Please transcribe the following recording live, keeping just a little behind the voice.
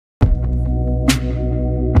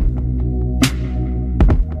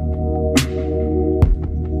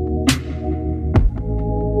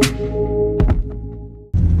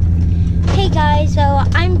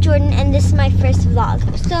first vlog.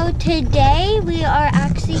 So today we are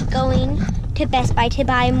actually going to Best Buy to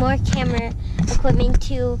buy more camera equipment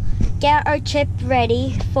to get our trip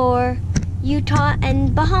ready for Utah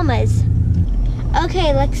and Bahamas.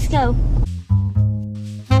 Okay, let's go.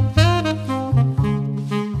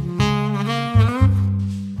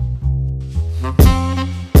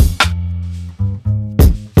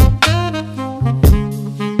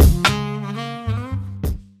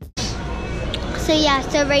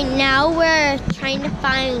 So right now we're trying to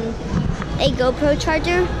find a GoPro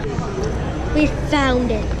charger. We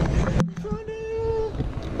found it.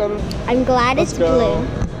 I'm glad it's blue.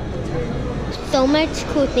 So much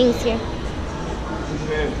cool things here.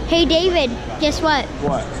 Hey David, guess what?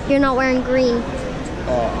 What? You're not wearing green.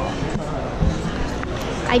 Oh.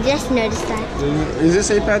 I just noticed that. Is this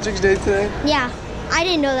St. Patrick's Day today? Yeah, I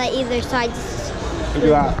didn't know that either, so I just... Look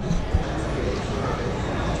at that.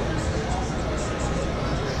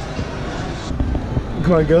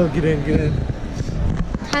 Come on, go, get in, get in.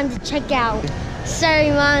 Time to check out. Sorry,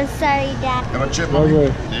 Mom, sorry, Dad. Have a chip, mommy.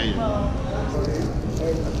 There you go.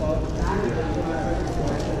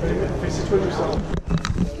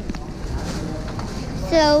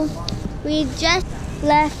 So, we just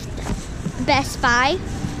left Best Buy.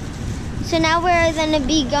 So now we're gonna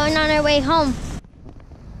be going on our way home.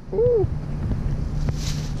 Ooh.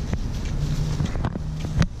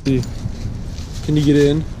 See, can you get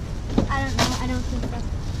in? I don't know. I don't think so.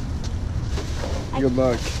 Good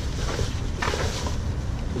luck.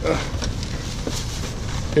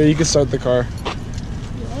 Here, you can start the car.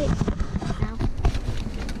 Right. Now.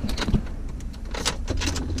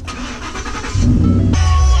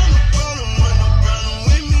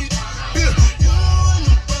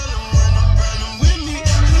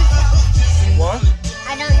 What?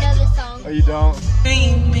 I don't know the song. Oh, you don't?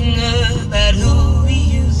 Dreaming about who we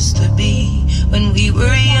used to be when we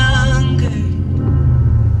were younger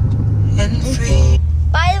and free.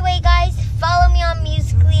 By the way, guys, follow me on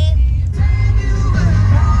Musical.ly.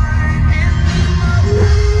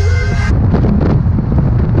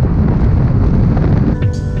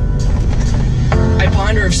 I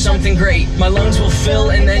ponder of something great. My lungs will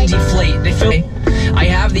fill and then deflate. They fill. I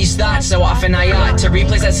have these thoughts so often I ought to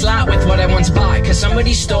replace that slot with what I once bought. Cause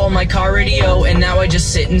somebody stole my car radio and now I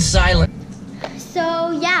just sit in silence.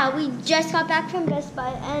 So yeah, we just got back from Best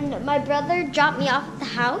Buy and my brother dropped me off at the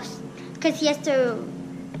house because he has to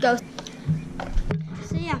go.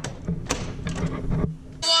 So yeah.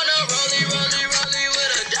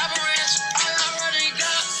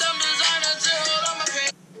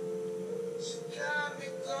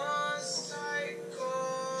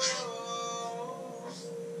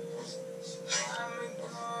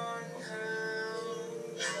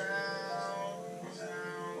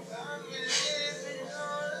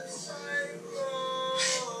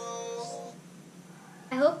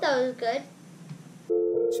 I hope that was good.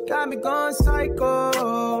 She got me going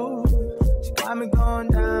psycho. She got me going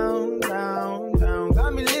down, down, down.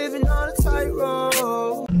 Got me living on a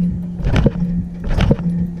tightrope.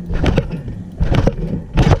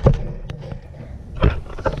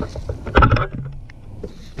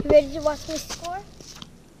 You ready to watch me score?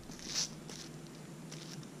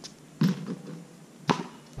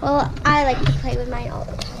 Well, I like to play with mine all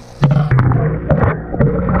the time.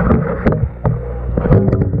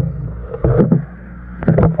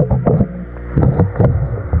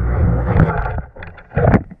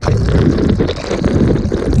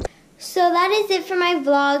 So that is it for my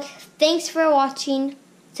vlog. Thanks for watching.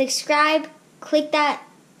 Subscribe, click that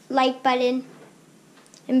like button,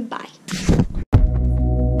 and bye.